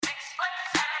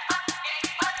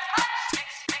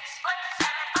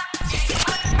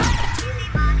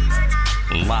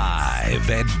Live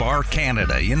at Bar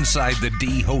Canada inside the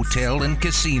D Hotel and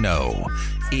Casino,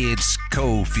 it's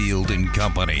Cofield and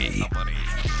Company.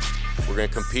 We're going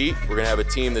to compete. We're going to have a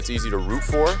team that's easy to root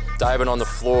for, diving on the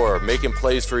floor, making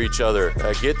plays for each other,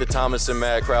 get the Thomas and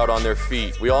Mack crowd on their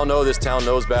feet. We all know this town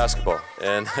knows basketball,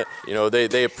 and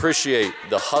they appreciate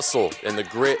the hustle and the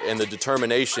grit and the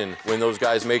determination when those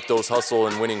guys make those hustle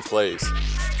and winning plays.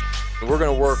 We're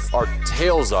going to work our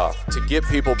tails off to get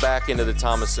people back into the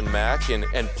Thomas and Mack and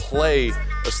play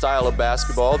a style of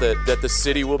basketball that the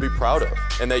city will be proud of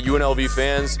and that UNLV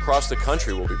fans across the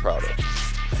country will be proud of.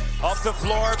 Off the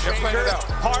floor, Baker,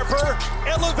 Harper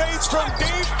elevates from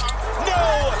deep.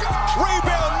 No!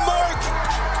 Rebound, Mark!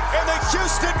 And the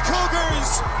Houston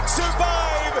Cougars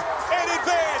survive and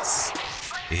advance.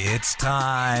 It's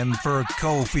time for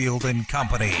Cofield and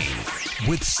Company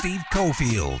with Steve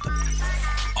Cofield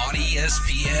on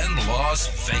ESPN Las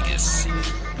Vegas.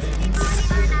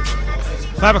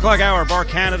 5 o'clock hour, Bar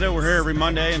Canada. We're here every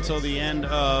Monday until the end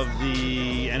of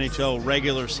the NHL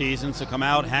regular season. So come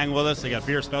out, hang with us. They got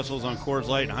beer specials on Coors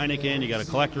Light and Heineken. You got a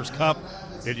collector's cup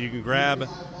that you can grab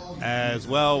as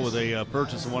well with a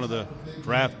purchase of one of the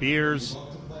draft beers.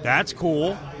 That's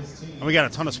cool. And we got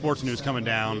a ton of sports news coming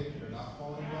down.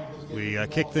 We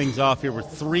kick things off here with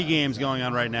 3 games going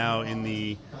on right now in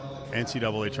the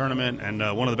NCAA tournament. And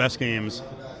one of the best games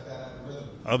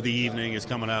of the evening is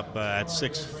coming up at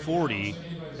 6:40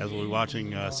 as we'll be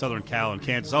watching Southern Cal and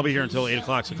Kansas. I'll be here until 8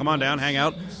 o'clock, so come on down, hang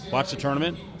out, watch the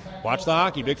tournament, watch the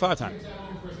hockey. Big 5 time.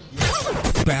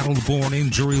 Battle-Born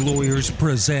Injury Lawyers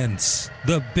presents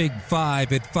the Big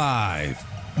 5 at 5.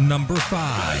 Number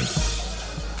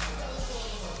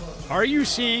 5. Are you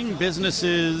seeing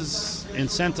businesses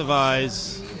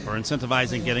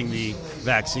incentivizing getting the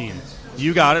vaccine?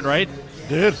 You got it, right?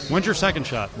 Did. When's your second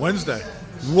shot? Wednesday.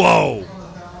 Whoa.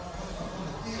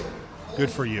 Good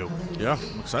for you. Yeah,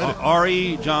 I'm excited.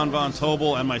 Ari, John Von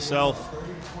Tobel, and myself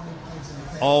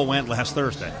all went last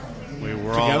Thursday. We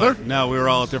were together? We were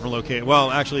all at different locations.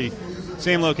 Well, actually,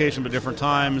 same location but different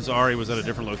times. Ari was at a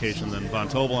different location than Von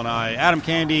Tobel and I. Adam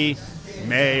Candy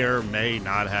may or may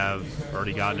not have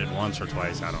already gotten it once or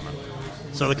twice. I don't know.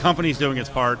 So the company's doing its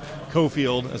part.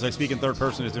 Cofield, as I speak in third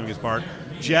person, is doing his part.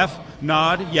 Jeff,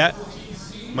 nod yet.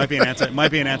 Might be an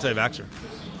anti-vaxxer.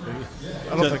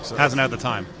 I don't think so. Hasn't had the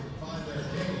time.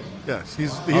 Yes,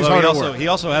 he's hard at work. He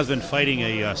also has been fighting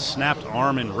a snapped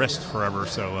arm and wrist forever,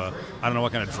 so I don't know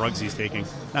what kind of drugs he's taking.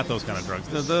 Not those kind of drugs.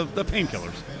 The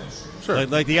painkillers. Sure.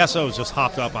 Like the SO's just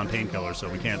hopped up on painkillers, so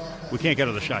we can't get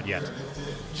her the shot yet.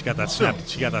 She got that snapped.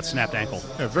 She got that snapped ankle.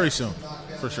 Yeah, very soon,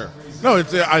 for sure. No, I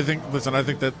think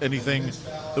that anything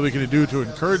that we can do to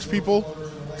encourage people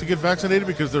to get vaccinated,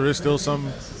 because there is still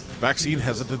some vaccine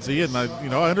hesitancy, and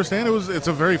I understand it's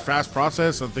a very fast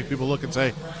process. I think people look and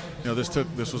say,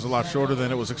 this was a lot shorter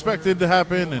than it was expected to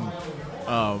happen, and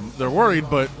they're worried.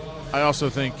 But I also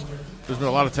think there's been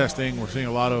a lot of testing. We're seeing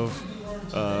a lot of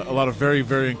very,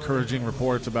 very encouraging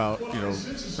reports about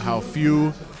how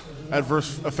few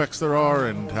adverse effects there are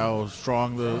and how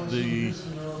strong the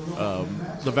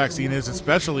vaccine is,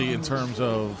 especially in terms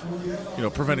of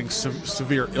preventing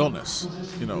severe illness.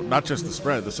 Not just the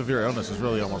spread. The severe illness is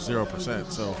really almost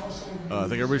 0%. So I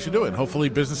think everybody should do it. And hopefully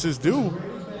businesses do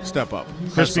step up.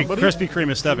 Krispy Kreme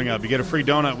is stepping up. You get a free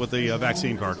donut with the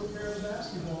vaccine card.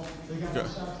 Good.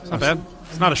 It's not bad.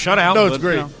 It's not a shutout. No, it's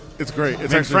great. It's great.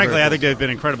 Frankly, I think they've been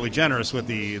incredibly generous with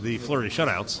the flurry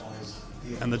shutouts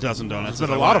and the dozen donuts. There's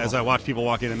been a lot of them. As I watch people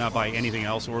walk in and not buy anything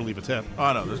else or leave a tip.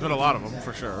 Oh, no, there's been a lot of them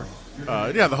for sure.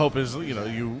 The hope is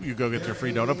you go get your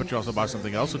free donut, but you also buy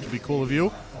something else, which would be cool of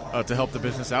you to help the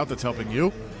business out that's helping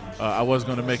you. I was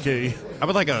going to make I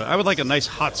would like a nice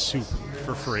hot soup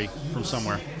for free from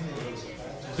somewhere.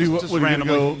 So you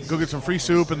randomly go get some free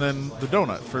soup and then the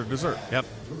donut for dessert. Yep.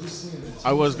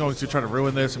 I was going to try to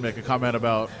ruin this and make a comment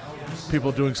about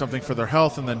people doing something for their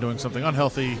health and then doing something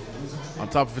unhealthy on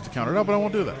top of it to counter it up, but I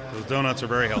won't do that. Those donuts are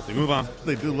very healthy. Move on.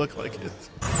 They do look like it.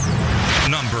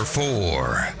 Number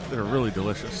 4. They're really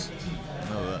delicious. I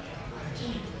know that.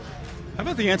 How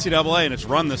about the NCAA and its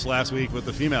run this last week with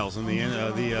the females in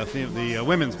the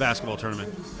women's basketball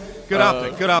tournament? Good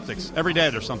optics. Every day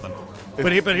there's something.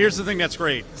 But here's the thing that's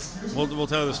great. We'll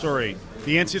tell you the story.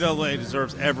 The NCAA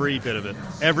deserves every bit of it.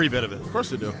 Every bit of it. Of course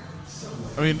they do.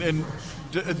 I mean, and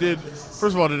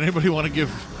first of all, did anybody want to give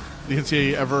the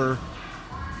NCAA ever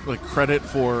credit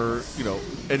for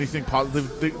anything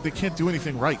positive? They can't do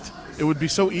anything right. It would be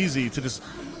so easy to just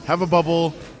have a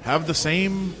bubble, have the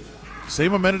same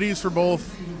amenities for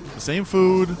both, the same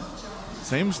food,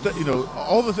 same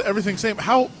everything same.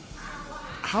 How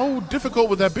difficult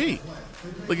would that be?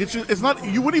 Like it's not.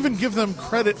 You wouldn't even give them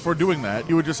credit for doing that.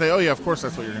 You would just say, "Oh yeah, of course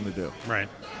that's what you're going to do." Right.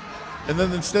 And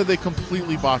then instead they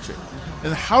completely botch it.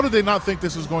 And how did they not think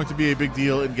this was going to be a big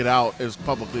deal and get out as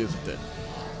publicly as it did?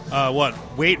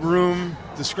 Weight room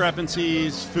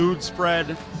discrepancies, food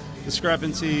spread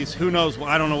discrepancies. Who knows?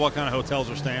 I don't know what kind of hotels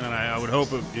are staying, and I would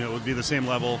hope it would be the same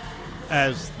level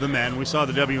as the men. We saw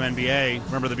the WNBA.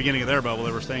 Remember the beginning of their bubble?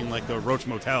 They were staying like the Roach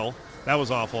Motel. That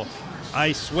was awful.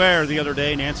 I swear the other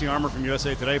day, Nancy Armour from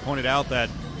USA Today pointed out that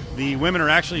the women are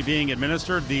actually being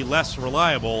administered the less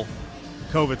reliable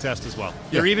COVID test as well.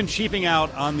 Yeah. They're even cheaping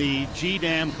out on the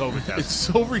G-damn COVID test. It's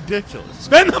so ridiculous.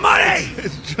 Spend the money!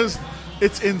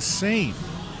 It's insane.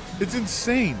 It's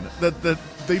insane that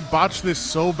they botched this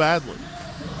so badly.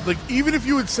 Like, even if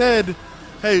you had said,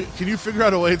 hey, can you figure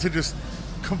out a way to just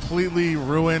completely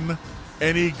ruin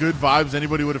any good vibes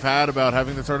anybody would have had about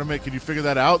having the tournament, can you figure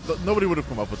that out? Nobody would have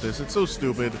come up with this. It's so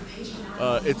stupid.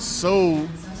 It's so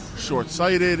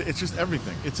short-sighted. It's just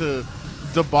everything. It's a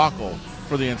debacle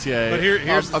for the NCAA, but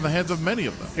here's on the hands of many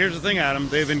of them. Here's the thing, Adam.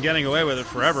 They've been getting away with it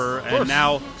forever, and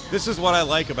now this is what I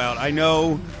like about it. I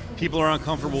know people are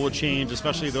uncomfortable with change,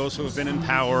 especially those who have been in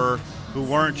power, who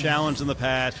weren't challenged in the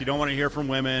past. You don't want to hear from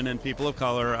women and people of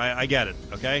color. I get it,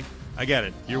 okay? I get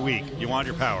it. You're weak. You want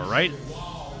your power, right?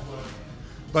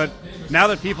 But now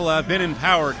that people have been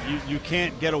empowered, you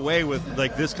can't get away with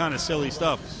like this kind of silly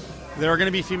stuff. There are going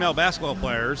to be female basketball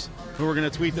players who are going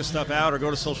to tweet this stuff out or go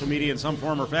to social media in some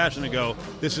form or fashion and go,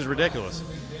 this is ridiculous.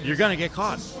 You're going to get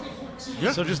caught.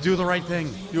 Yeah. So just do the right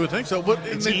thing. You would think so. But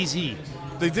it's easy.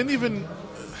 They can't even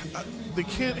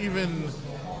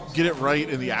get it right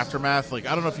in the aftermath. Like,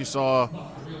 I don't know if you saw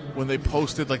when they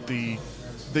posted, like, they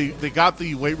got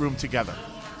the weight room together.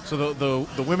 So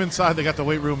the women's side, they got the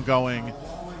weight room going.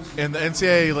 And the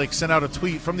NCAA, like, sent out a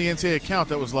tweet from the NCAA account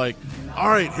that was like, all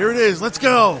right, here it is, let's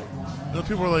go. And the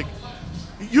people were like,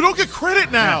 you don't get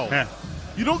credit now. Yeah.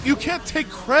 You can't take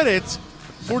credit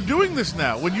for doing this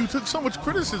now. When you took so much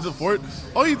criticism for it,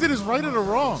 all you did is right it or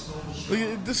wrong.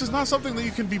 Like, this is not something that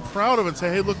you can be proud of and say,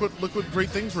 hey, look what great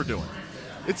things we're doing.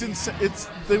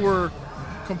 They were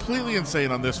completely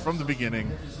insane on this from the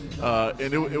beginning,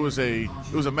 and it was a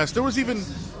mess. There was even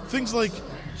things like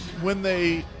when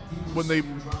they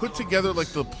put together like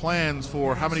the plans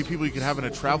for how many people you could have in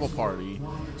a travel party,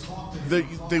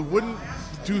 they wouldn't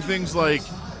do things like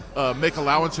make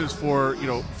allowances for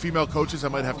female coaches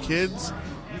that might have kids,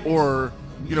 or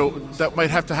that might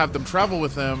have to have them travel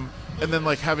with them, and then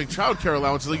like having childcare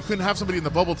allowances. Like you couldn't have somebody in the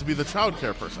bubble to be the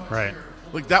childcare person. Right.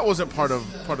 Like that wasn't part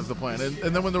of the plan.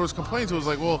 And then when there was complaints, it was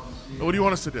like, well, what do you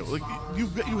want us to do? Like you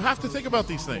have to think about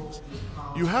these things.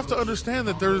 You have to understand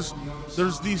that there's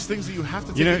these things that you have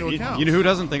to take into account. You know who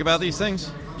doesn't think about these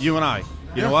things? You and I.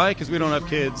 You know why? Because we don't have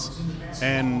kids,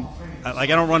 and like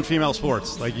I don't run female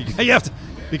sports. Like you have to,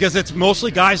 because it's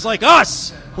mostly guys like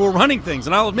us who are running things.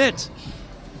 And I'll admit,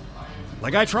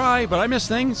 like I try, but I miss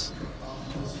things.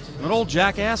 I'm an old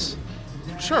jackass.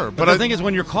 Sure, but the thing is,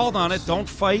 when you're called on it, don't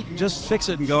fight. Just fix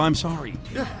it and go, I'm sorry.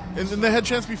 Yeah, and then they had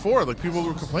chance before. Like people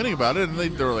were complaining about it, and they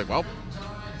were like, well,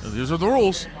 these are the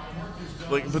rules.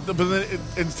 Like, but then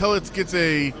until it gets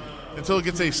a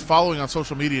following on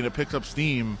social media and it picks up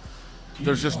steam,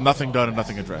 there's just nothing done and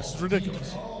nothing addressed. It's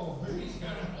ridiculous.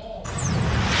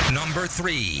 Number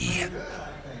 3.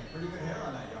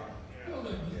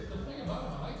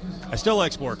 I still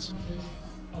like sports.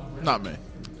 Not me.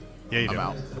 Yeah, you do. I'm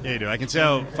out. Yeah, you do. I can see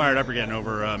how fired up you're getting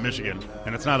over Michigan,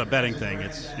 and it's not a betting thing.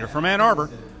 You're from Ann Arbor.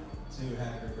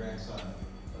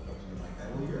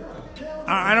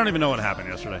 I don't even know what happened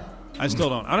yesterday. I still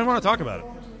don't. I don't want to talk about it.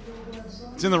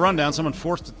 It's in the rundown. Someone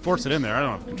forced it in there. I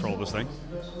don't have control of this thing.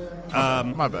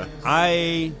 My bad.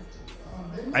 I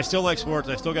still like sports.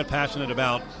 I still get passionate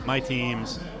about my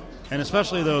teams, and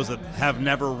especially those that have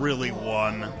never really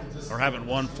won or haven't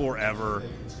won forever.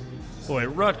 Boy,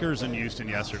 Rutgers and Houston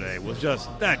yesterday was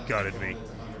that gutted me.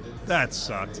 That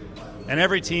sucked. And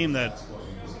every team that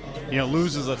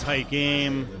loses a tight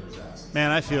game,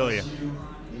 man, I feel you.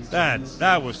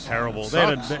 That was terrible. They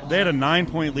had a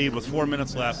 9-point lead with 4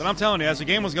 minutes left, and I'm telling you, as the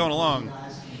game was going along,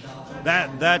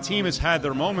 that team has had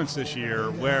their moments this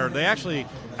year where they actually,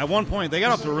 at one point, they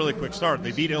got off to a really quick start.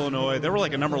 They beat Illinois. They were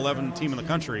like a number 11 team in the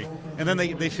country, and then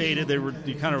they faded.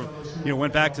 You kind of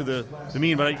went back to the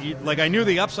mean. But I knew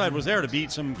the upside was there to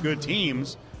beat some good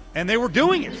teams, and they were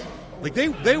doing it. Like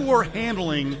they were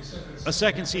handling a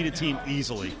second-seeded team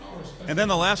easily, and then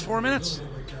the last 4 minutes,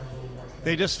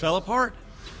 they just fell apart.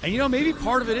 And maybe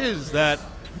part of it is that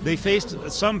they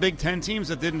faced some Big Ten teams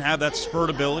that didn't have that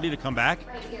spurt ability to come back,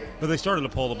 but they started to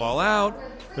pull the ball out.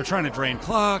 They're trying to drain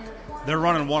clock. They're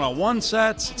running one-on-one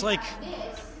sets. It's like,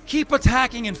 keep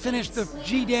attacking and finish the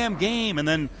G-damn game. And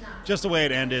then just the way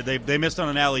it ended, they missed on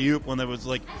an alley-oop when there was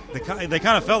like they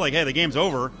kind of felt like, hey, the game's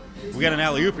over. We got an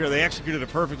alley-oop here. They executed it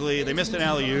perfectly. They missed an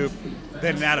alley-oop. They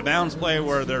had an out-of-bounds play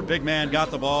where their big man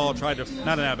got the ball, not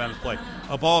an out-of-bounds play,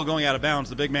 a ball going out of bounds.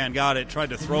 The big man got it, tried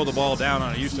to throw the ball down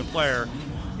on a Houston player.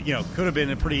 Could have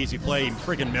been a pretty easy play. He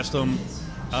freaking missed him.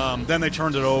 Then they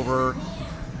turned it over.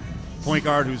 Point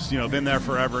guard who's been there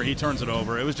forever, he turns it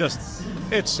over.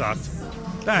 It sucked.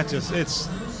 That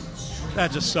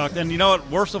just sucked. And you know what?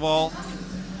 Worst of all,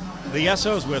 the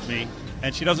SO's with me,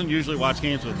 and she doesn't usually watch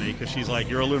games with me because she's like,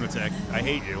 "You're a lunatic. I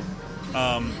hate you."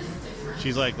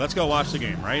 She's like, "Let's go watch the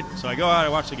game, right?" So I go out, I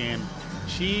watch the game.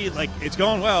 It's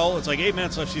going well. It's like 8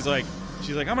 minutes left. She's like,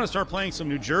 I'm going to start playing some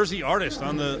New Jersey artist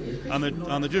on the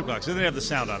jukebox. They didn't have the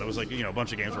sound on. It was like a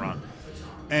bunch of games were on.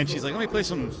 And she's like, let me play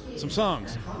some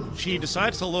songs. She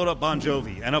decides to load up Bon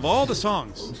Jovi. And of all the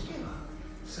songs,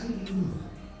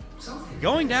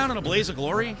 Going Down in a Blaze of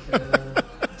Glory?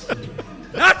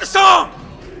 Not the song!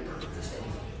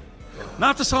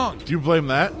 Not the song. Do you blame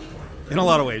that? In a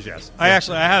lot of ways, yes. I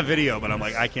have video, but I'm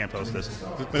like, I can't post this.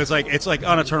 But it's like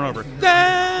on a turnover.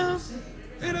 Down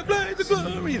in a blaze of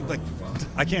glory. Like,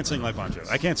 I can't sing like Bon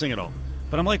Jovi. I can't sing at all.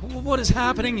 But I'm like, well, what is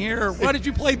happening here? Why did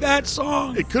you play that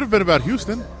song? It could have been about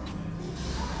Houston.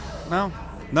 No,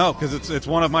 because it's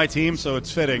one of my teams, so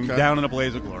it's fitting. Okay. Down in a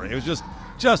Blaze of Glory. It was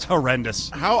just horrendous.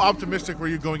 How optimistic were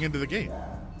you going into the game?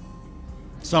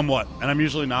 Somewhat, and I'm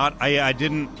usually not. I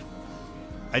didn't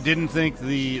think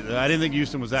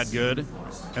Houston was that good.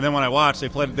 And then when I watched,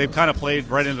 they kind of played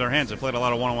right into their hands. They played a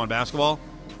lot of one-on-one basketball,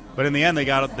 but in the end, they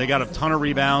got a ton of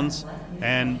rebounds.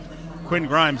 And Quentin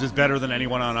Grimes is better than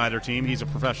anyone on either team. He's a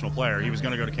professional player. He was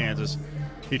going to go to Kansas.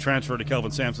 He transferred to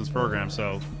Kelvin Sampson's program.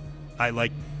 So I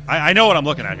know what I'm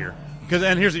looking at here.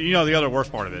 And here's the other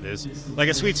worst part of it is, like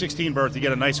a Sweet 16 berth, you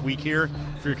get a nice week here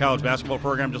for your college basketball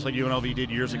program, just like UNLV did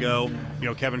years ago.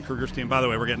 Kevin Kruger's team. By the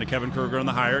way, we're getting to Kevin Kruger and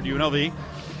the hire at UNLV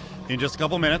in just a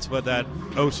couple minutes, but that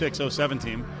 06-07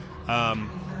 team,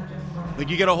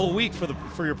 you get a whole week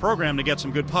for your program to get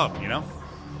some good pub.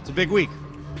 It's a big week.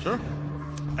 Sure.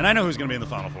 And I know who's going to be in the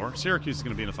Final Four. Syracuse is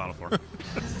going to be in the Final Four.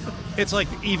 It's like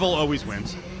evil always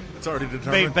wins. It's already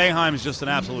determined. Boeheim is just an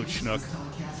absolute schnook.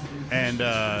 And,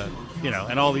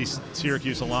 and all these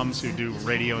Syracuse alums who do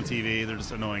radio and TV, they're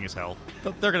just annoying as hell.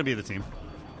 They're going to be the team.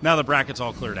 Now the bracket's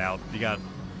all cleared out. You got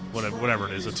whatever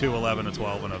it is, a 2, 11, a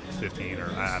 12, and a 15, or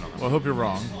I don't know. Well, I hope you're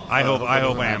wrong. I hope I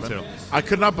am too. I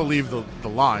could not believe the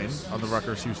line on the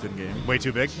Rutgers-Houston game. Way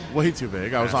too big? Way too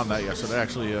big. I was on that yesterday,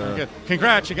 actually.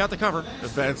 Congrats, you got the cover.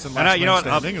 Advanced in last man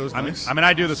standing. It was nice.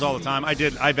 I do this all the time.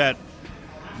 I bet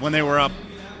when they were up,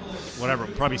 whatever,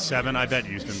 probably 7, I bet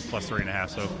Houston plus 3.5.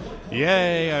 So,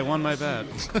 yay, I won my bet.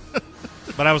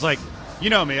 But I was like,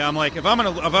 me, I'm like, if I'm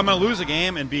gonna lose a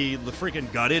game and be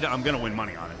freaking gutted, I'm gonna win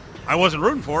money on it. I wasn't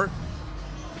rooting for it.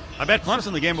 I bet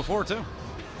Clemson the game before too.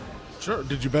 Sure.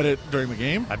 Did you bet it during the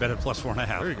game? I bet it plus 4.5.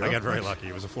 There you go. I got very lucky.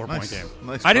 It was a 4-point game.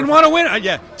 Nice. I didn't want to win.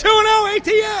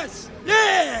 2-0 ATS.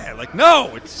 Yeah.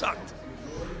 No, it sucked.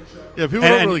 Yeah, people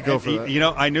don't really go for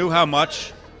that. I knew how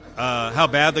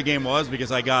bad the game was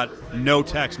because I got no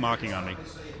text mocking on me.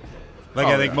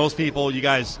 I think most people, you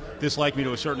guys dislike me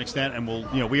to a certain extent, and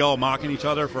we all mocking each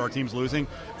other for our teams losing.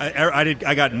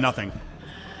 I got nothing.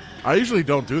 I usually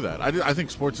don't do that. I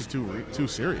think sports is too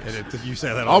serious. You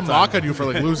say that all the time. I'll mock on you for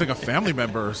losing a family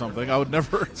member or something. I would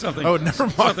never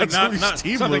mock on somebody's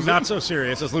team something losing. not so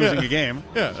serious as losing a game.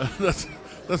 Yeah, that's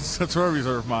what I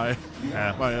reserve my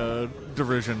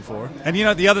derision for. And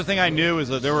the other thing I knew is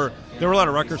that there were a lot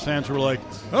of Rutgers fans who were like,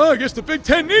 "Oh, I guess the Big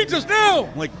Ten needs us now."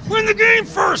 I'm like, win the game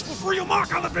first before you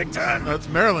mock on the Big Ten. That's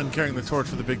Maryland carrying the torch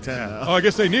for the Big Ten. Oh, I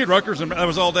guess they need Rutgers, and that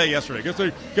was all day yesterday.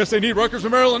 Guess they need Rutgers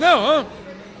and Maryland now, huh?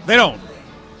 They don't.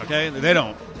 Okay, they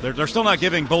don't. They're still not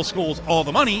giving both schools all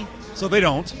the money, so they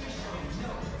don't.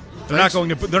 They're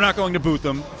not going to boot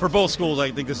them. For both schools,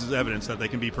 I think this is evidence that they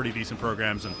can be pretty decent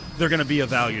programs, and they're going to be of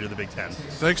value to the Big Ten.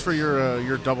 Thanks for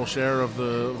your double share of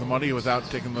the money without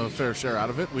taking the fair share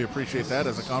out of it. We appreciate that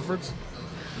as a conference.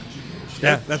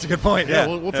 Yeah, that's a good point. Yeah,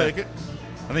 we'll take it.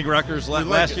 I think Rutgers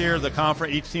last year,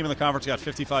 each team in the conference got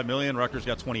 $55 million. Rutgers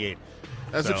got 28.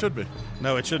 As it should be.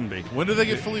 No, it shouldn't be. When do they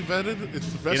get fully vetted? It's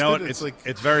vested?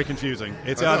 It's very confusing.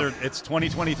 It's either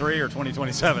 2023 or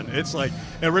 2027. It's like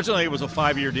originally it was a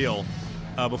 5-year deal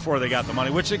before they got the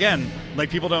money, which again,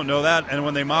 people don't know that. And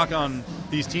when they mock on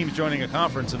these teams joining a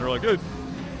conference and they're like, "Dude,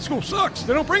 school sucks.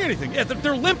 They don't bring anything." Yeah,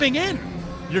 they're limping in.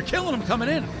 You're killing them coming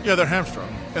in. Yeah, they're hamstrung.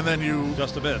 And then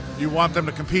just a bit. You want them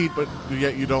to compete, but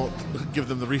yet you don't give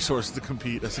them the resources to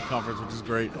compete as a conference, which is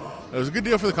great. It was a good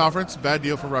deal for the conference, bad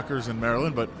deal for Rutgers and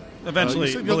Maryland, but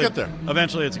Eventually, you'll get there.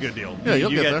 Eventually, it's a good deal. Yeah,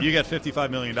 you'll get there. You get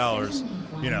 $55 million.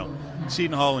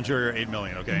 Seton Hall and Junior, $8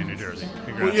 million. Okay, in New Jersey.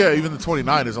 Congrats. Well, yeah, even the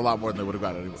 29 is a lot more than they would have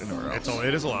got anywhere else.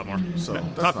 It is a lot more. So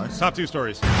that's nice. Top 2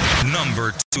 stories.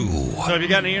 Number 2. So, have you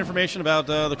got any information about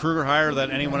the Kruger hire that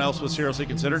anyone else was seriously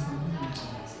considered?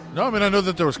 No, I mean, I know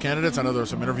that there was candidates. I know there were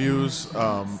some interviews.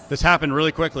 This happened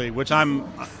really quickly, which I'm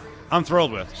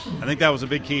thrilled with. I think that was a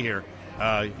big key here.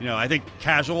 I think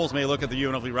casuals may look at the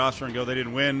UNLV roster and go, they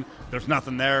didn't win. There's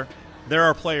nothing there. There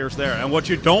are players there. And what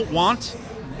you don't want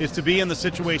is to be in the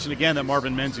situation, again, that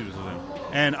Marvin Menzies was in.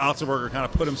 And Otzelberger kind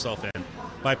of put himself in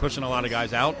by pushing a lot of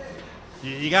guys out.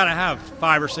 You got to have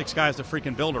 5 or 6 guys to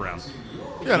freaking build around.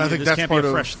 Yeah, and I think that's part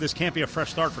of this can't be a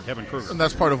fresh start for Kevin Kruger. And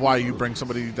that's part of why you bring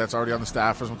somebody that's already on the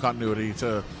staff for some continuity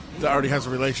that already has a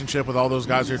relationship with all those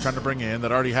guys you're trying to bring in,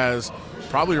 that already has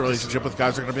probably a relationship with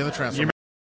guys that are going to be in the transfer.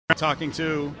 Talking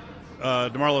to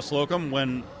DeMarlo Slocum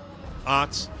when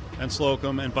Otz and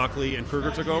Slocum and Buckley and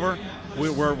Kruger took over,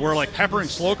 we're like peppering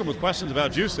Slocum with questions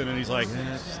about Houston, and he's like,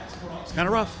 it's kind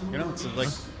of rough, It's like,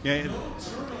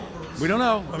 we don't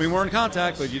know. I mean, we're in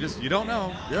contact, but you don't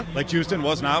know. Yeah. Like Houston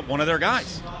was not one of their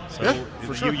guys, so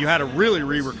for sure. you had to really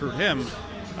re-recruit him.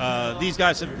 These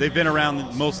guys they've been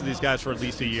around, most of these guys, for at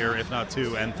least a year, if not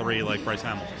 2 and 3, like Bryce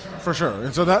Hamilton. For sure,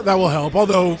 and so that will help.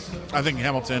 Although I think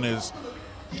Hamilton is.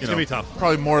 It's going to be tough.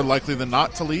 Probably more likely than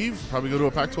not to leave. Probably go to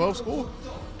a Pac-12 school.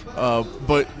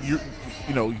 But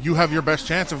you have your best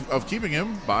chance of keeping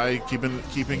him by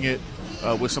keeping it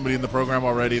with somebody in the program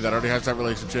already that already has that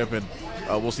relationship, and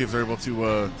we'll see if they're able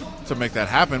to make that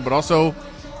happen. But also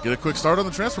get a quick start on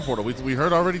the transfer portal. We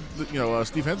heard already.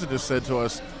 Steve Henson just said to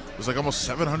us there's like almost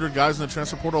 700 guys in the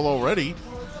transfer portal already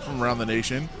from around the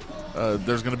nation.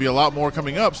 There's going to be a lot more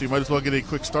coming up, so you might as well get a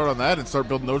quick start on that and start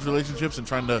building those relationships and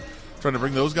trying to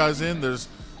bring those guys in. There's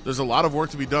a lot of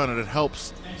work to be done, and it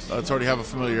helps to already have a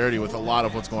familiarity with a lot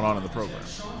of what's going on in the program.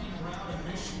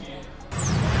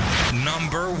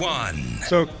 Number 1.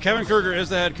 So Kevin Kruger is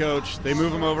the head coach. They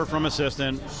move him over from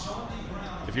assistant.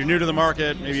 If you're new to the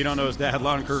market, maybe you don't know his dad,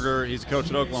 Lon Kruger. He's a coach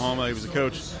at Oklahoma. He was a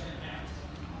coach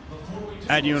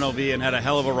at UNLV and had a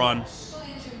hell of a run.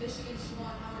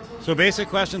 So basic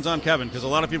questions on Kevin, because a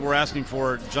lot of people were asking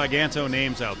for giganto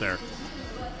names out there.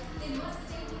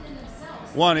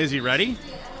 1, is he ready?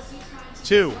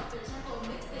 2,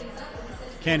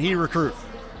 can he recruit?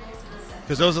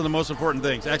 Because those are the most important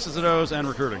things, X's and O's and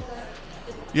recruiting.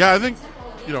 Yeah, I think,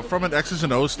 from an X's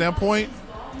and O's standpoint,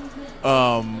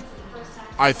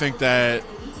 I think that,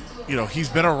 he's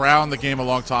been around the game a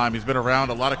long time. He's been around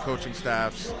a lot of coaching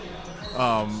staffs.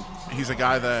 He's a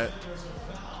guy that,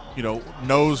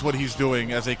 knows what he's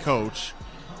doing as a coach.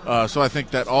 So I think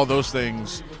that all those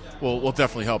things will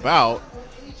definitely help out.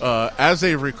 As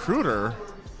a recruiter,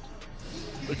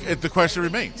 the question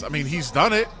remains. I mean, he's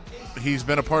done it. He's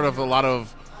been a part of a lot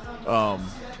of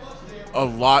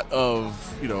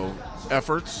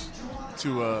efforts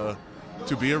to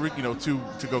be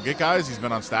to go get guys. He's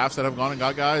been on staffs that have gone and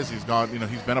got guys. He's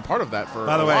been a part of that for a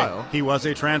while. By the way, he was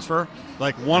a transfer,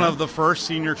 like one of the first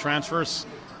senior transfers,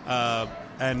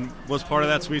 and was part of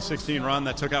that Sweet 16 run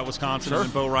that took out Wisconsin. Sure.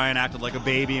 And Bo Ryan acted like a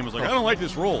baby and was like, I don't like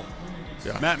this rule.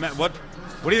 Yeah. Matt, what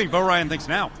do you think Bo Ryan thinks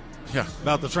now? Yeah.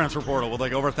 About the transfer portal with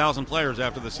like over 1,000 players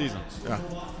after the season? Yeah.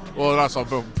 Well, and also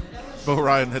Bo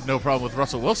Ryan had no problem with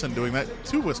Russell Wilson doing that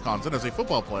to Wisconsin as a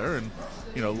football player, and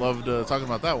loved talking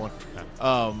about that one.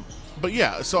 Yeah. But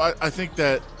yeah, so I think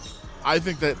that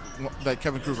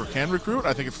Kevin Kruger can recruit.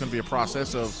 I think it's going to be a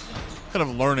process of kind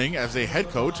of learning as a head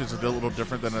coach. It's a little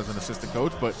different than as an assistant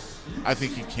coach, but I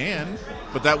think he can.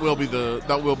 But that will be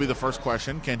the first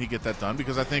question: can he get that done?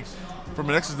 Because I think from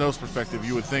an X's and O's perspective,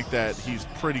 you would think that he's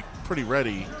pretty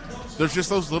ready. There's just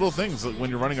those little things when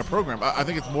you're running a program. I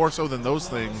think it's more so than those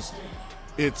things.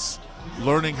 It's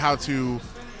learning how to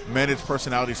manage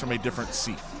personalities from a different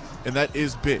seat, and that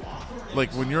is big.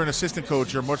 Like when you're an assistant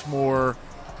coach, you're much more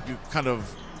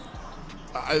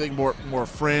I think more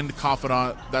friend,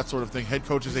 confidant, that sort of thing. Head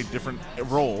coach is a different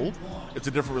role. It's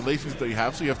a different relationship that you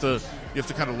have. So you have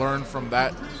to kind of learn from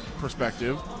that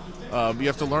perspective. You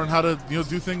have to learn how to do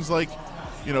things like,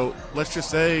 let's just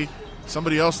say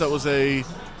somebody else that was a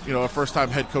first-time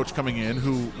head coach coming in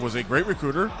who was a great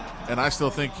recruiter, and I still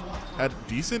think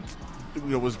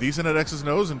was decent at X's and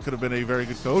O's and could have been a very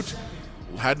good coach.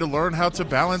 Had to learn how to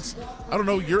balance,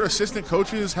 your assistant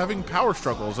coaches having power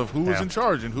struggles of who was in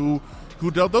charge and who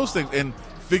dealt those things, and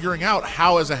figuring out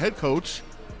how, as a head coach,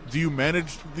 do you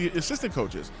manage the assistant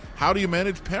coaches? How do you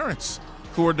manage parents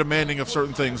who are demanding of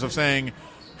certain things, of saying,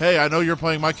 hey, I know you're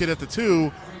playing my kid at the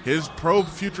 2, his pro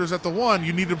future's at the 1,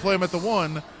 you need to play him at the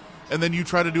 1, and then you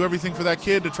try to do everything for that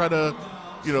kid to try to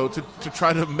to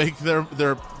try to make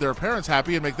their parents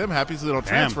happy and make them happy so they don't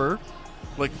transfer.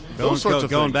 Like those sorts of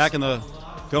things.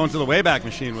 Going to the Wayback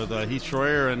Machine with Heath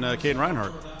Schroyer and Caden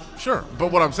Reinhardt. Sure,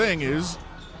 but what I'm saying is,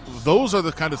 those are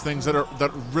the kind of things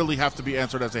that really have to be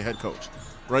answered as a head coach,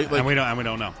 right? Like, and we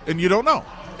don't know. And you don't know.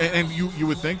 And you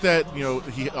would think that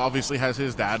he obviously has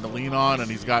his dad to lean on,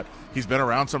 and he's been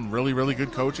around some really, really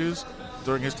good coaches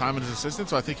during his time as assistant,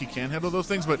 so I think he can handle those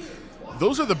things. But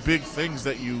those are the big things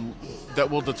that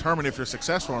will determine if you're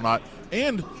successful or not,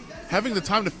 and having the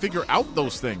time to figure out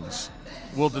those things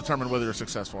will determine whether you're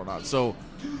successful or not. So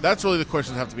that's really the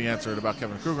questions that have to be answered about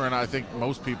Kevin Kruger, and I think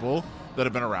most people that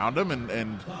have been around him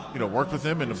and worked with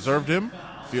him and observed him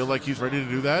feel like he's ready to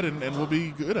do that and will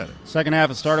be good at it. Second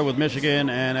half, it started with Michigan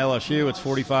and LSU. It's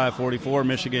 45-44.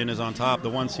 Michigan is on top, the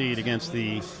 1 seed against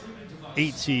the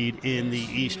 8 seed in the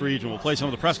East region. We'll play some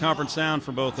of the press conference sound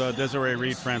from both Desiree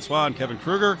Reed-Francois and Kevin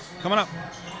Kruger coming up.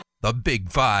 The Big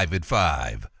 5 at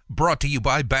 5. Brought to you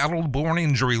by Battle-Born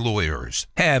Injury Lawyers.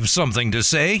 Have something to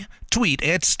say? Tweet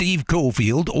at Steve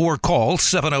Cofield or call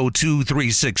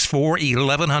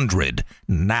 702-364-1100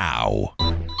 now.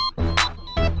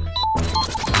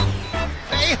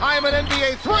 Boeheim an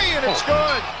NBA three, and it's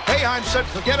good. Boeheim said,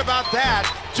 forget about that.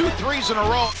 2 threes in a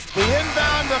row. The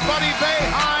inbound to Buddy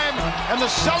Boeheim, and the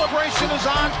celebration is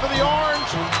on for the Orange.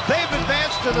 They've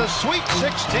advanced to the Sweet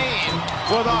 16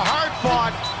 with a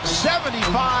hard-fought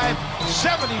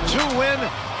 75-72 win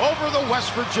over the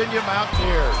West Virginia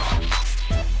Mountaineers.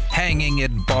 Hanging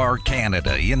at Bar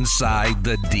Canada inside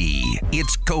the D.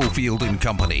 It's Cofield and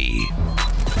Company.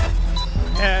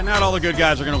 Yeah, not all the good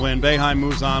guys are going to win. Boeheim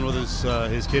moves on with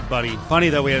his kid buddy. Funny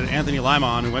that we had Anthony Lima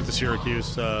on, who went to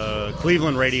Syracuse,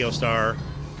 Cleveland radio star,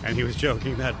 and he was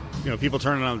joking that people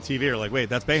turning on the TV are like, wait,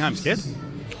 that's Boeheim's kid?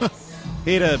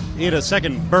 He had a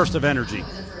second burst of energy.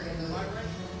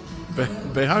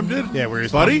 Boeheim did? Yeah, where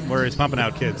he's pumping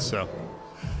out kids. So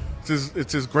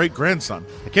it's his great grandson.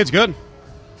 The kid's good.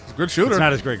 He's a good shooter. It's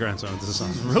not his great grandson. It's his son.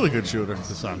 He's a really good shooter. It's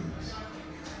his son.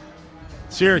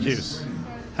 Syracuse.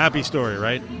 Happy story,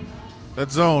 right? That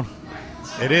zone.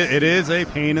 It is a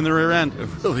pain in the rear end. It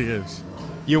really is.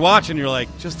 You watch and you're like,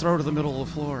 just throw to the middle of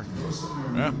the floor.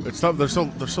 Yeah, it's tough. They're so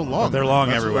long. But they're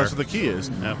long everywhere. That's what the key is.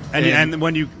 Yeah. And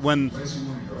when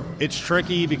it's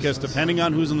tricky because depending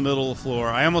on who's in the middle of the floor,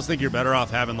 I almost think you're better off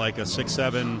having like a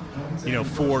 6'7",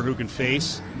 4 who can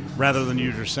face rather than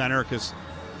use your center because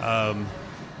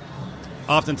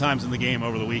oftentimes in the game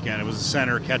over the weekend it was a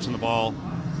center catching the ball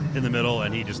in the middle,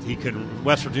 and he couldn't.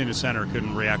 West Virginia center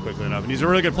couldn't react quickly enough, and he's a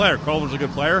really good player. Culver's a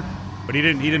good player, but he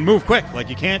didn't move quick. Like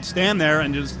you can't stand there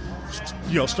and just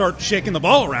start shaking the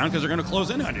ball around because they're going to close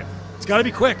in on you. It's got to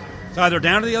be quick. It's either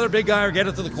down to the other big guy or get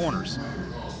it to the corners.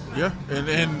 Yeah,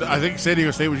 and I think San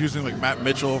Diego State was using like Matt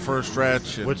Mitchell for a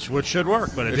stretch, which should work,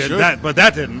 but it didn't. Should. But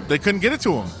that didn't. They couldn't get it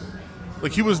to him.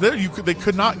 Like he was there, they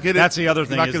could not get it. That's the other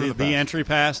thing is the entry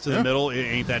pass to the middle. It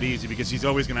ain't that easy because he's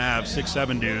always going to have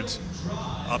 6'7" dudes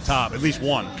up top, at least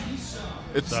one.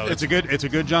 It's a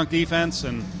good junk defense,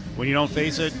 and when you don't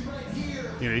face it,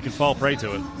 you can fall prey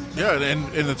to it. Yeah,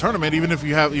 and in the tournament, even if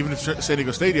San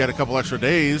Diego State, you had a couple extra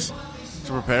days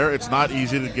to prepare, it's not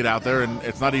easy to get out there, and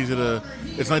it's not easy to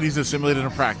assimilate it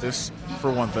in practice for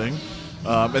one thing.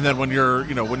 And then when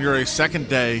you're a second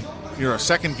day. You're a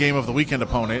second game of the weekend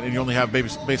opponent, and you only have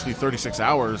basically 36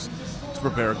 hours to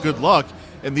prepare. Good luck.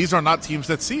 And these are not teams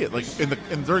that see it. Like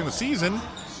during the season,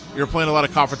 you're playing a lot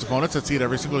of conference opponents that see it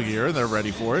every single year, and they're ready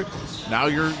for it. Now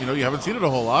you haven't seen it a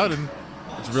whole lot, and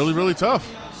it's really, really tough.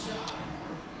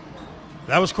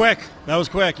 That was quick.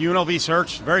 UNLV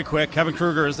search, very quick. Kevin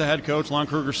Kruger is the head coach, Lon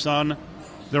Kruger's son.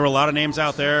 There were a lot of names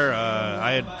out there.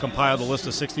 I had compiled a list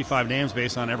of 65 names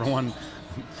based on everyone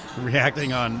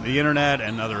reacting on the internet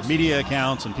and other media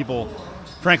accounts and people,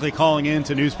 frankly, calling in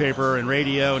to newspaper and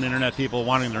radio and internet people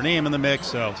wanting their name in the mix.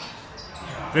 So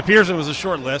it appears it was a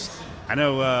short list. I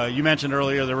know you mentioned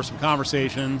earlier there were some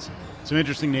conversations, some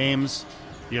interesting names,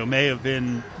 may have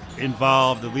been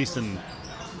involved at least in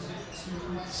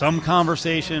some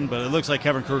conversation, but it looks like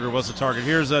Kevin Kruger was the target.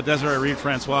 Here's Desiree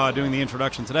Reed-Francois doing the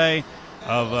introduction today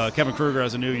of Kevin Kruger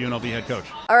as a new UNLV head coach.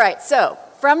 All right, so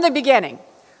from the beginning,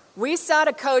 we sought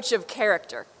a coach of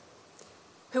character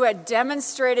who had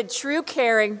demonstrated true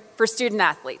caring for student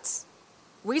athletes.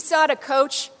 We sought a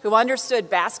coach who understood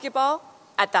basketball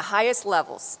at the highest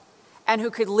levels and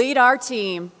who could lead our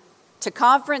team to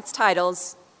conference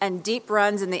titles and deep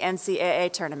runs in the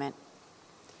NCAA tournament.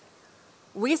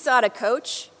 We sought a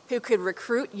coach who could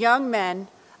recruit young men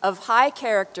of high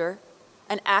character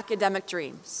and academic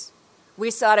dreams.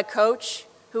 We sought a coach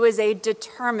who is a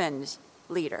determined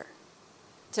leader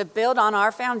to build on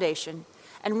our foundation,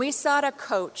 and we sought a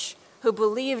coach who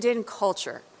believed in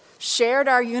culture, shared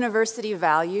our university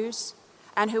values,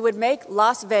 and who would make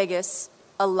Las Vegas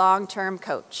a long-term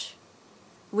coach.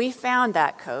 We found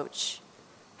that coach.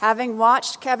 Having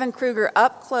watched Kevin Kruger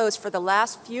up close for the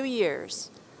last few years,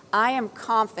 I am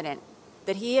confident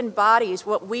that he embodies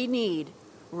what we need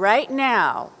right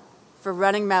now for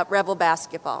running Mount Rebel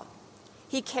basketball.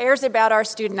 He cares about our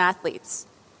student athletes.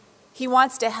 He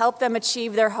wants to help them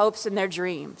achieve their hopes and their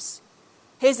dreams.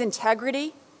 His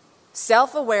integrity,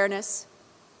 self-awareness,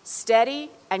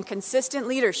 steady and consistent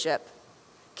leadership,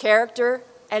 character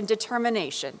and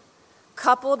determination,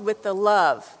 coupled with the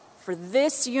love for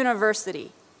this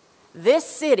university, this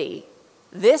city,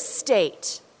 this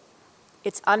state,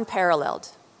 it's unparalleled.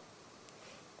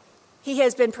 He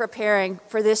has been preparing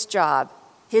for this job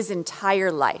his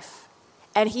entire life,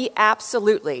 and he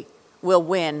absolutely will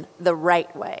win the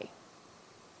right way.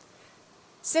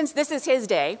 Since this is his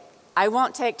day, I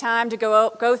won't take time to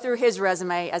go through his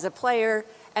resume as a player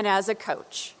and as a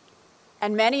coach.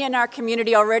 And many in our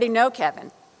community already know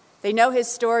Kevin. They know his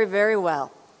story very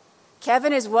well.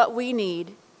 Kevin is what we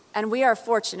need, and we are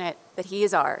fortunate that he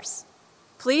is ours.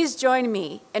 Please join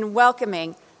me in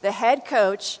welcoming the head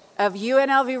coach of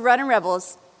UNLV Running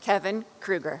Rebels, Kevin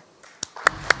Kruger.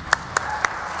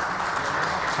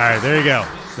 All right, there you go.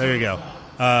 There you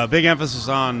go. Big emphasis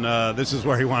on this is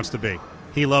where he wants to be.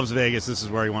 He loves Vegas. This is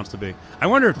where he wants to be. I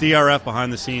wonder if DRF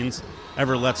behind the scenes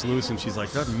ever lets loose and she's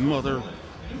like, that mother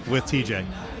with TJ.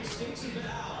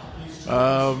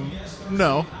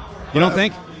 No. You don't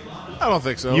think? I don't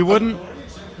think so. You wouldn't?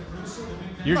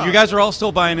 You guys are all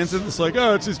still buying into this like,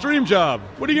 oh, it's his dream job.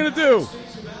 What are you going to do?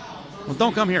 Well,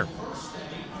 don't come here.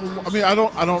 I mean, I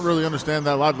don't really understand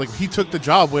that a lot. Like, he took the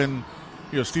job when,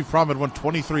 Steve Prohm had won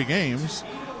 23 games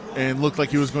and looked like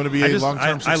he was going to be a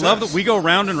long-term success. I love that we go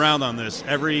round and round on this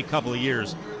every couple of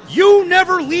years. You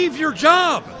never leave your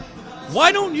job.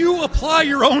 Why don't you apply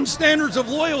your own standards of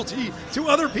loyalty to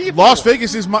other people? Las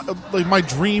Vegas is my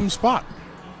dream spot.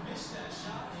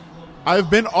 I've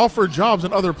been offered jobs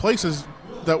in other places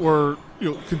that were,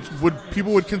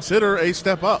 people would consider a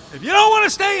step up. If you don't want to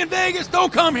stay in Vegas,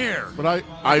 don't come here. But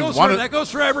that goes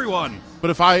for everyone.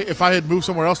 But if I had moved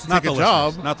somewhere else to take a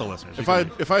job, not the listeners.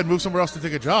 If I had moved somewhere else to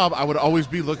take a job, I would always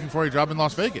be looking for a job in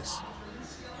Las Vegas,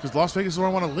 because Las Vegas is where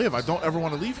I want to live. I don't ever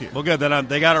want to leave here. Well, good. Then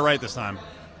they got it right this time.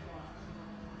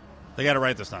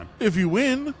 If you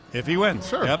win. If he wins.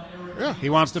 Sure. Yep. Yeah. He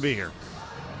wants to be here.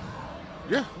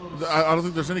 Yeah. I don't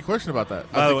think there's any question about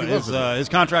that. By the way, his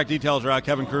contract details are out.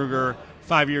 Kevin Kruger,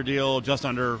 5-year deal, just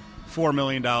under $4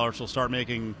 million. He'll start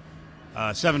making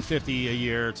 $750 a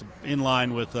year. It's in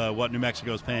line with what New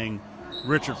Mexico is paying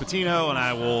Richard Pitino, and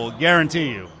I will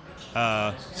guarantee you,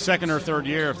 second or third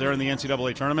year, if they're in the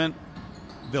NCAA tournament,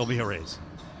 there'll be a raise.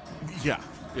 Yeah.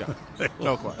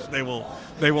 No question.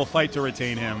 They will fight to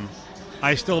retain him.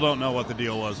 I still don't know what the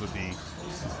deal was with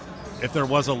if there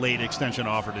was a late extension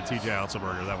offer to TJ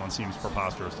Otzelberger. That one seems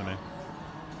preposterous to me.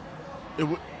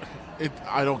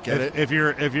 I don't get it. If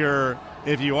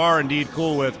you are indeed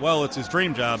cool with, well, it's his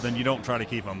dream job, then you don't try to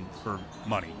keep him for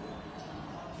money,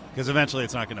 because eventually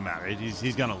it's not going to matter.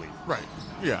 He's going to leave. Right.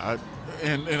 Yeah.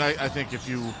 And I think I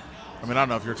don't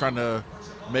know if you're trying to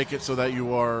make it so that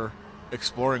you are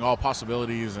exploring all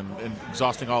possibilities and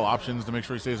exhausting all options to make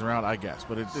sure he stays around, I guess.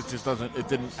 But it just doesn't. It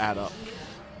didn't add up.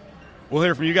 We'll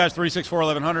hear from you guys,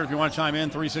 364-1100. If you want to chime in,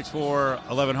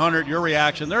 364-1100. Your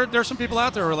reaction. There's some people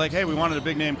out there who are like, hey, we wanted a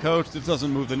big-name coach. This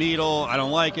doesn't move the needle. I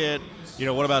don't like it.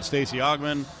 What about Stacey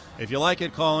Augmon? If you like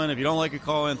it, call in. If you don't like it,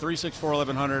 call in,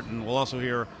 364-1100. And we'll also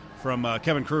hear from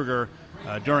Kevin Kruger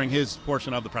during his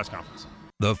portion of the press conference.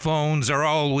 The phones are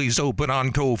always open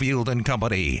on Cofield and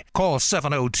Company. Call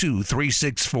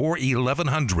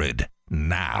 702-364-1100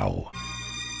 now.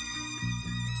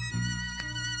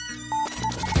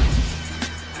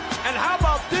 And how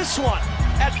about this one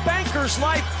at Bankers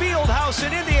Life Fieldhouse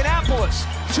in Indianapolis?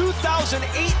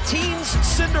 2018's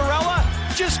Cinderella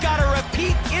just got a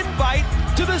repeat invite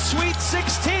to the Sweet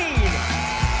 16.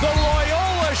 The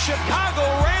Loyola Chicago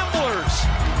Ramblers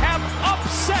have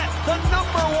upset the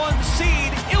 #1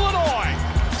 seed Illinois,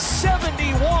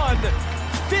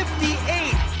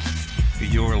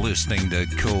 71-58. You're listening to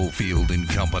Cofield and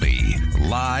Company,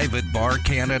 live at Bar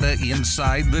Canada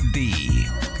inside the D.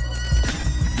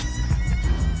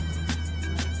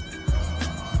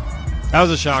 That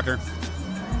was a shocker.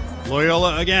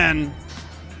 Loyola, again,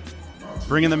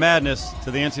 bringing the madness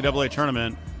to the NCAA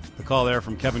tournament. The call there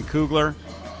from Kevin Kugler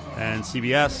and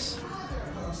CBS.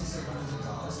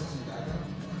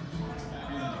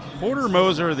 Porter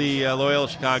Moser, the Loyola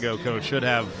Chicago coach, should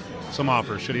have some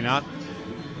offers, should he not?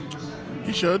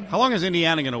 He should. How long is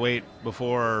Indiana going to wait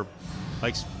before,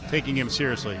 taking him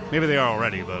seriously. Maybe they are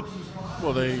already, but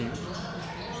Well,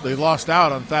 they lost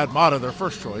out on Thad Matta, their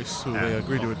first choice, who they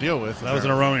agreed to a deal with. that was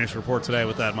an erroneous report today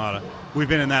with Thad Matta. We've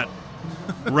been in that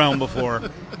realm before.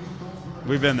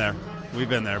 We've been there.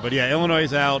 But, yeah, Illinois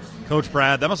is out. Coach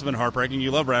Brad, that must have been heartbreaking.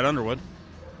 You love Brad Underwood.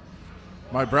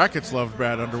 My brackets loved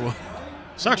Brad Underwood.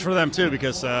 Sucks for them, too,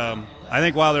 because I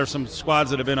think while there's some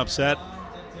squads that have been upset,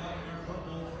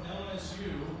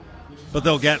 but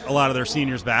they'll get a lot of their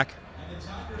seniors back.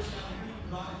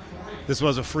 This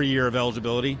was a free year of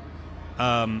eligibility.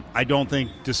 I don't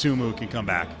think DeSumo can come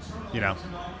back. I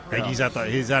think he's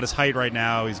at his height right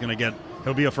now.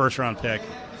 He'll be a first-round pick.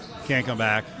 Can't come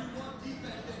back.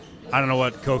 I don't know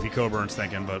what Kofi Coburn's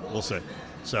thinking, but we'll see.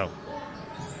 So,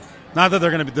 not that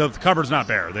they're going to be – the cupboard's not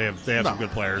bare. They have some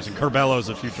good players, and Curbello's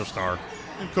a future star.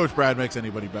 And Coach Brad makes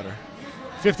anybody better.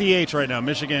 50H right now,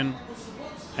 Michigan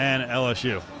and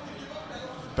LSU.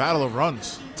 Battle of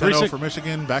runs. 10-0 for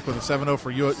Michigan, back with a 7-0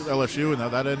 for LSU, and now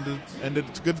that ended.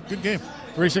 It's a good game.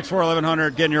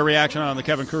 364-1100, getting your reaction on the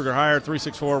Kevin Kruger hire,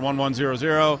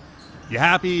 364-1100. You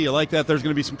happy? You like that there's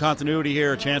going to be some continuity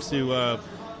here, a chance to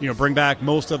bring back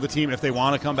most of the team if they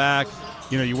want to come back.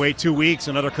 You wait 2 weeks,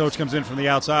 another coach comes in from the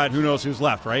outside, who knows who's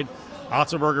left, right?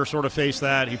 Otzelberger sort of faced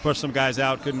that. He pushed some guys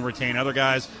out, couldn't retain other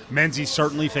guys. Menzies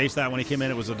certainly faced that when he came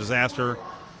in. It was a disaster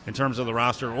in terms of the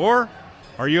roster. Or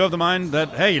are you of the mind that,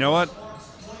 hey, you know what?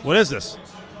 What is this?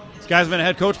 This guy's been a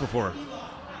head coach before.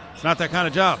 It's not that kind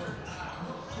of job.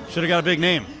 Should have got a big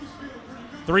name.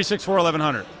 364-1100.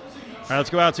 All right, let's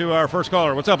go out to our first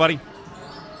caller. What's up, buddy?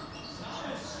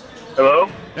 Hello?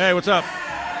 Hey, what's up?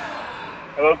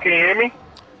 Hello, can you hear me?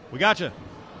 We got you.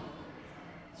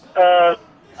 I'm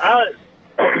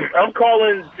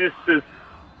calling just to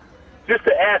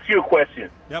ask you a question.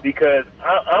 Yep. Because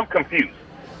I'm confused.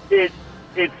 It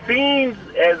seems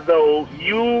as though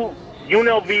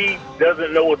UNLV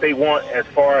doesn't know what they want as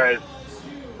far as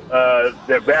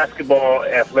their basketball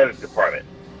athletic department,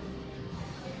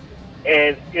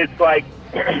 and it's like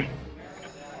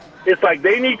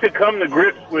they need to come to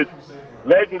grips with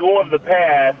letting go of the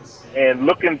past and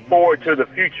looking forward to the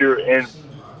future. And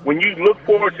when you look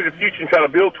forward to the future and try to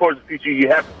build towards the future, you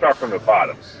have to start from the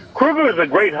bottom. Kruger is a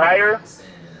great hire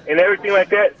and everything like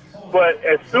that, but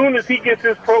as soon as he gets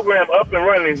his program up and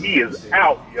running, he is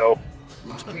out, yo.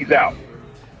 He's out.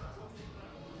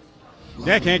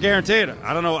 Yeah, can't guarantee it.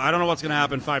 I don't know what's going to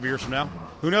happen 5 years from now.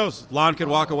 Who knows? Lon could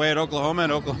walk away at Oklahoma,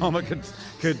 and Oklahoma could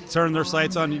turn their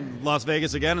sights on Las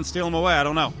Vegas again and steal him away. I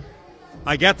don't know.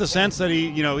 I get the sense that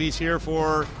he's here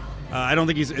for. I don't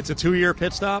think it's a 2-year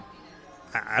pit stop.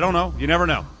 I don't know. You never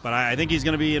know. But I think he's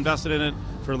going to be invested in it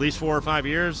for at least 4 or 5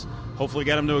 years. Hopefully,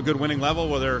 get him to a good winning level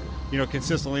where they're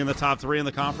consistently in the top 3 in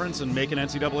the conference and making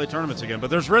NCAA tournaments again. But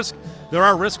there's risk. There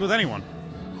are risks with anyone.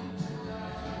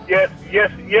 Yes,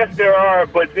 there are.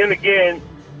 But then again,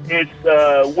 it's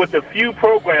with a few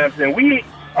programs, and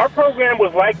our program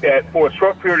was like that for a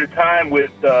short period of time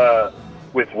with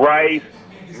Rice,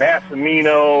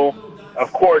 Massimino,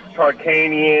 of course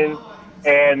Tarkanian,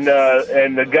 and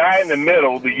the guy in the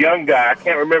middle, the young guy. I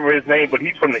can't remember his name, but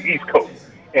he's from the East Coast,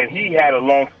 and he had a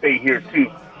long stay here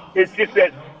too. It's just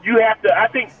that you have to. I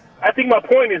think my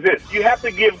point is this: you have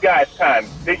to give guys time.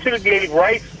 They should have gave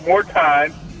Rice more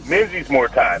time, Menzies more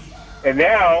time, and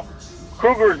now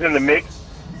Kruger's in the mix,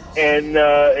 and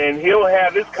he'll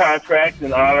have his contract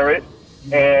and honor it,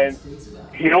 and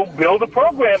he'll build a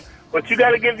program. But you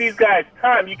got to give these guys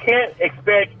time. You can't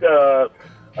expect a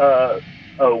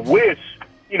wish,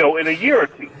 in a year or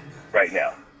two right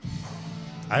now.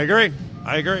 I agree.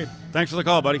 Thanks for the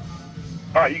call, buddy.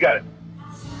 All right, you got it.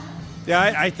 Yeah,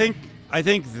 I think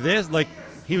this,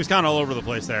 he was kind of all over the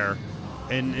place there.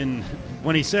 And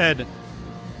when he said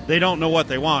they don't know what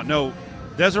they want. No,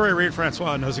 Desiree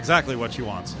Reed-Francois knows exactly what she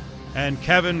wants. And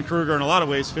Kevin Kruger, in a lot of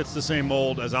ways, fits the same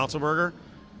mold as Otzelberger.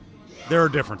 There are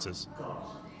differences.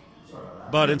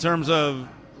 But in terms of,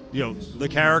 the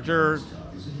character,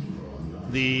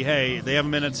 they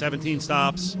haven't been at 17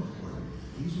 stops.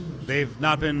 They've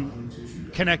not been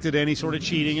connected to any sort of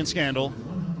cheating and scandal.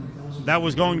 That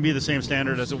was going to be the same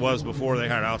standard as it was before they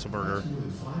hired Otzelberger.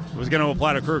 It was going to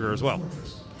apply to Kruger as well.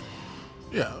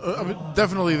 Yeah,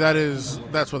 definitely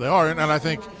that's where they are. And I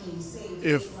think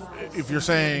if you're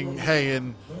saying, hey,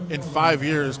 in 5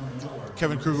 years,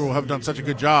 Kevin Kruger will have done such a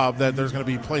good job that there's going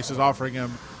to be places offering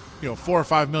him, $4 or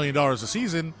 $5 million a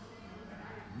season.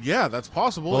 Yeah, that's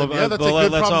possible. That's a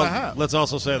good problem to have. Let's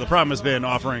also say the problem has been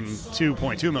offering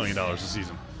 $2.2 million a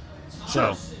season.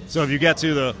 Sure. So if you get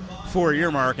to the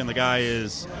 4-year mark and the guy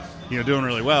is, doing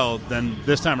really well, then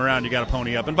this time around you got to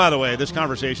pony up. And by the way, this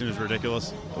conversation is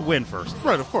ridiculous. Win first.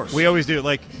 Right, of course. We always do.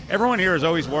 Like, everyone here is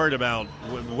always worried about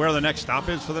where the next stop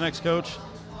is for the next coach.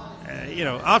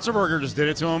 Otzelberger just did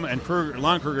it to him, and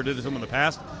Lon Kruger did it to him in the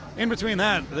past. In between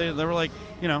that, they were like,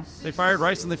 they fired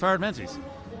Rice and they fired Menzies.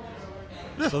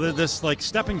 Yeah. So this, like,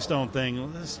 stepping stone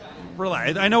thing,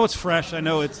 relax. I know it's fresh. I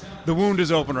know the wound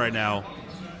is open right now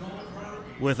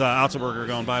with Otzelberger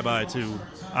going bye-bye to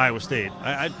Iowa State.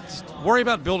 I just worry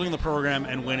about building the program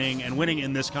and winning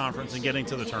in this conference and getting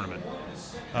to the tournament.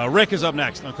 Rick is up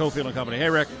next on Cofield and Company. Hey,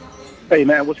 Rick. Hey,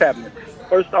 man, what's happening?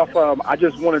 First off, I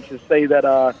just wanted to say that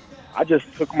I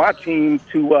just took my team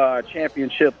to a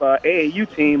championship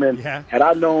AAU team, and had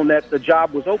I known that the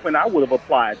job was open, I would have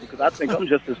applied because I think I'm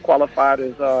just as qualified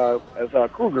as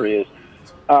Kruger is.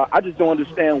 I just don't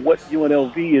understand what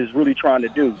UNLV is really trying to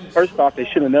do. First off, they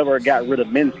should have never got rid of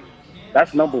Menzies.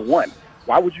 That's number one.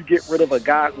 Why would you get rid of a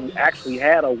guy who actually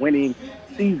had a winning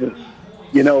season,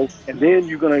 and then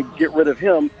you're going to get rid of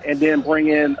him and then bring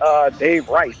in Dave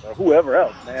Rice or whoever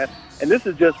else, man. And this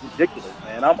is just ridiculous,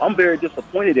 man. I'm very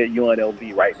disappointed at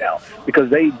UNLV right now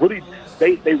because they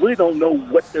really don't know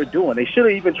what they're doing. They should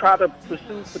have even tried to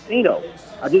pursue Pitino.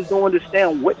 I just don't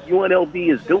understand what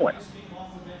UNLV is doing.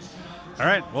 All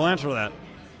right, we'll answer that.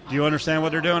 Do you understand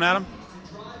what they're doing, Adam?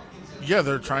 Yeah,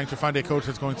 they're trying to find a coach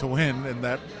that's going to win and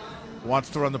that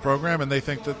wants to run the program, and they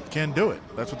think that can do it.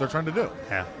 That's what they're trying to do.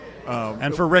 Yeah.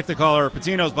 And for Rick the caller,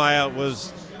 Pitino's buyout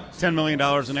was $10 million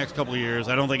the next couple of years.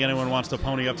 I don't think anyone wants to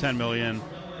pony up $10 million.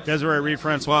 Desiree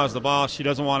Reed-Francois is the boss. She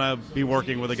doesn't want to be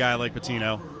working with a guy like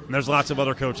Pitino. And there's lots of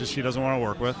other coaches she doesn't want to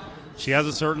work with. She has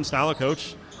a certain style of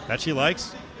coach that she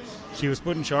likes. She was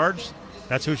put in charge.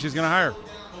 That's who she's going to hire.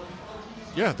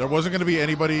 Yeah, there wasn't going to be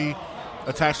anybody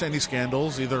attached to any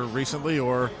scandals, either recently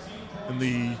or in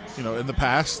the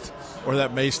past, or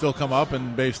that may still come up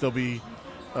and may still be,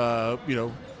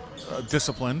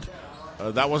 disciplined.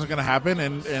 That wasn't going to happen,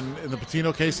 and in the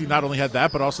Pitino case, he not only had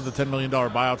that, but also the $10 million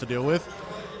buyout to deal with.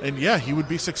 And, yeah, he would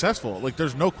be successful. Like,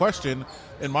 there's no question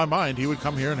in my mind he would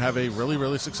come here and have a really,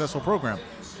 really successful program.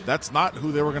 That's not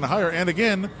who they were going to hire. And,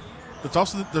 again, there's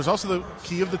also the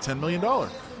key of the $10 million.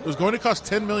 It was going to cost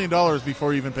 $10 million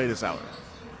before he even paid his salary.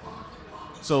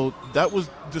 So that was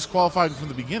disqualifying from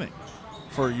the beginning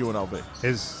for UNLV.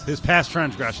 His past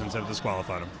transgressions have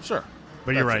disqualified him. Sure.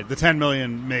 But you're right. The $10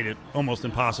 million made it almost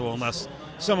impossible unless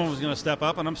someone was going to step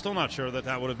up, and I'm still not sure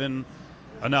that would have been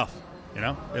enough.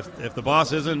 If the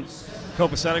boss isn't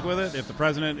copacetic with it, if the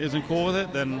president isn't cool with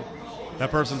it, then that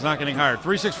person's not getting hired.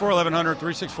 364-1100,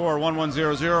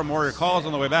 364-1100. More of your calls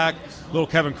on the way back. Little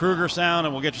Kevin Kruger sound,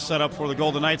 and we'll get you set up for the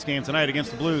Golden Knights game tonight against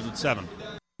the Blues at 7.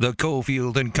 The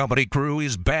Cofield and Company crew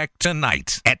is back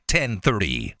tonight at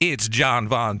 10:30. It's John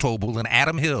Von Tobel and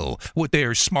Adam Hill with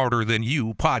their Smarter Than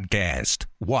You podcast.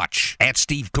 Watch at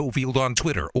Steve Cofield on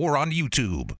Twitter or on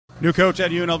YouTube. New coach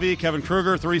at UNLV, Kevin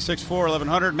Kruger,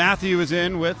 364-1100. Matthew is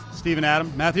in with Steve and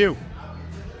Adam. Matthew.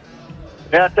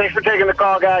 Yeah, thanks for taking the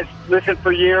call, guys. Listened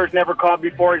for years, never called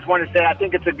before. Just wanted to say I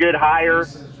think it's a good hire.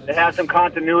 It has some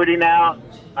continuity now.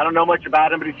 I don't know much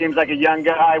about him, but he seems like a young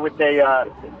guy with a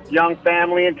young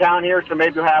family in town here, so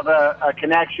maybe he'll have a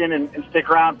connection and stick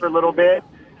around for a little bit.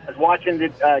 I was watching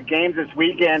the games this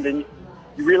weekend, and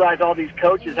you realize all these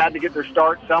coaches had to get their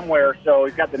start somewhere, so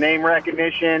he's got the name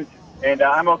recognition, and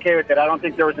I'm okay with it. I don't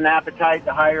think there was an appetite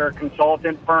to hire a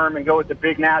consultant firm and go with the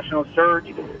big national search,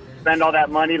 spend all that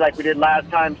money like we did last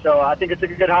time, so I think it's a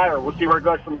good hire. We'll see where it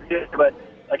goes from here, but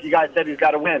like you guys said, he's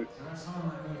got to win.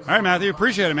 All right, Matthew,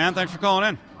 appreciate it, man. Thanks for calling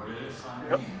in.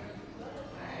 Yep.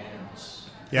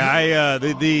 Yeah, I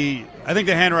think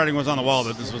the handwriting was on the wall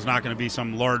that this was not going to be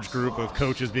some large group of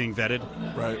coaches being vetted.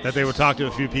 Right. That they would talk to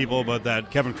a few people, but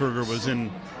that Kevin Kruger was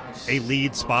in a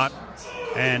lead spot.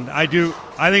 And I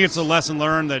think it's a lesson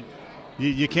learned that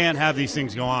you can't have these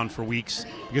things go on for weeks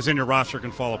because then your roster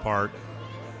can fall apart.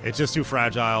 It's just too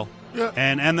fragile. Yeah.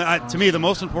 And to me, the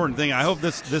most important thing, I hope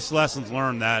this lesson's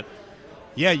learned that,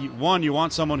 yeah, one, you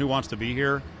want someone who wants to be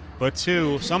here, but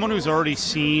two, someone who's already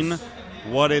seen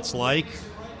what it's like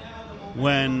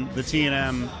when the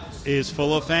T&M is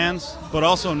full of fans, but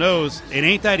also knows it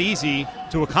ain't that easy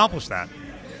to accomplish that.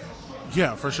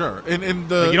 Yeah, for sure. And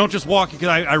you don't just walk, because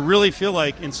I really feel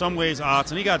like in some ways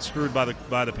Otz, and he got screwed by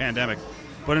the pandemic,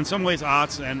 but in some ways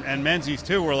Otz and Menzies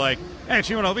too were like, hey, it's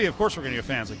UNLV, of course we're going to get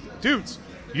fans. Like, dudes,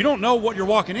 you don't know what you're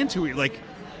walking into. Like,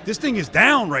 this thing is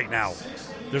down right now.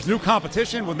 There's new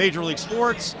competition with Major League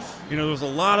Sports. There's a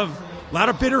lot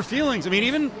of bitter feelings. I mean,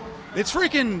 even it's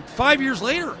freaking 5 years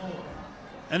later,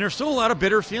 and there's still a lot of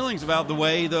bitter feelings about the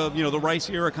way the Rice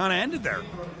era kind of ended there.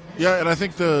 Yeah, and I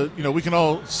think we can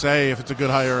all say if it's a good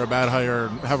hire or a bad hire,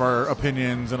 and have our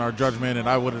opinions and our judgment. And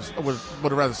I would have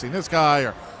rather seen this guy,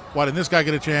 or why didn't this guy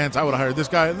get a chance? I would have hired this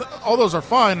guy. All those are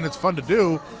fine, and it's fun to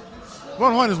do.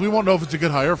 Bottom line is we won't know if it's a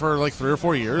good hire for like 3 or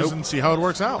 4 years and see how it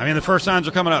works out. I mean, the first times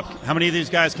are coming up. How many of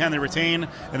these guys can they retain?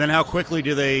 And then how quickly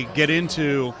do they get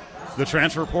into the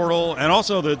transfer portal? And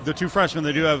also the 2 freshmen,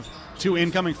 they do have 2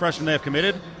 incoming freshmen they have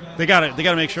committed. They got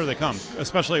to make sure they come,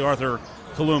 especially Arthur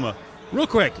Kaluma. Real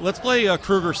quick, let's play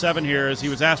Kruger 7 here, as he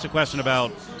was asked a question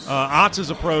about Otz's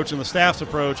approach and the staff's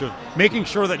approach of making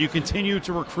sure that you continue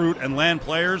to recruit and land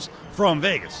players from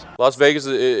Vegas. Las Vegas,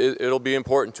 it'll be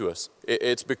important to us.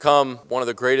 It's become one of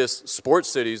the greatest sports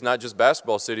cities, not just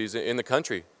basketball cities, in the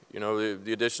country. You know,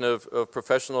 the addition of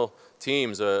professional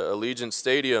teams, Allegiant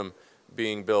Stadium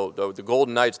being built, the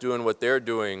Golden Knights doing what they're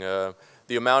doing, the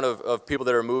amount of people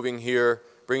that are moving here,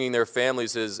 bringing their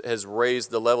families has raised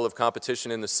the level of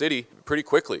competition in the city pretty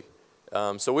quickly.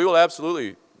 So we will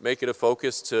absolutely make it a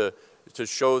focus to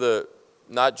show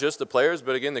not just the players,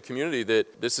 but again, the community,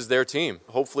 that this is their team.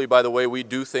 Hopefully by the way we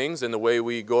do things and the way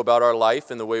we go about our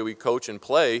life and the way we coach and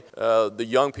play, the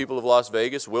young people of Las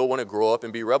Vegas will want to grow up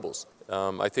and be rebels.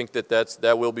 I think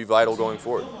that will be vital going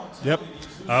forward. Yep.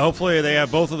 Hopefully they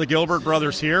have both of the Gilbert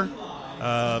brothers here.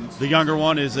 The younger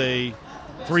one is a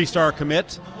 3-star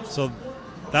commit, so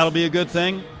that'll be a good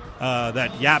thing.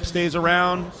 That Yap stays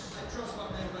around.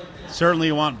 Certainly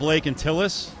you want Blake and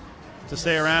Tillis to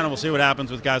stay around, and we'll see what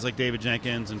happens with guys like David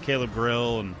Jenkins and Caleb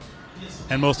Grill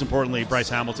and most importantly, Bryce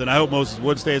Hamilton. I hope Moses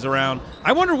Wood stays around.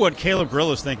 I wonder what Caleb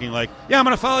Grill is thinking. Like, yeah, I'm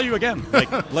going to follow you again.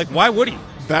 Like, why would he?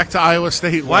 Back to Iowa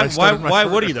State. Why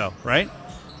would he, though, right?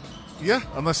 Yeah,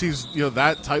 unless he's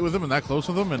that tight with him and that close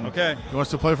with him, and okay, he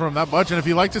wants to play for him that much. And if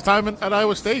he liked his time at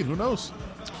Iowa State, who knows?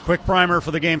 Quick primer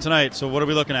for the game tonight. So what are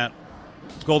we looking at?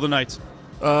 Golden Knights.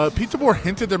 Pete DeBoer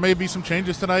hinted there may be some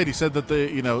changes tonight. He said that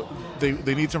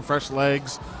they need some fresh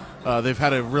legs. They've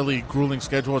had a really grueling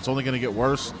schedule. It's only going to get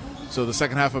worse. So the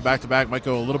second half of back-to-back might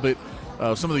go a little bit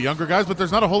some of the younger guys, but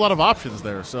there's not a whole lot of options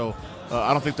there. So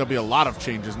I don't think there'll be a lot of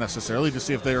changes necessarily, to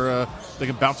see if they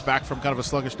can bounce back from kind of a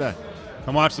sluggish day.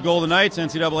 Come watch the Golden Knights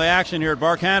NCAA action here at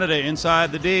Bar Canada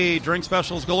inside the D. Drink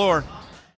specials galore.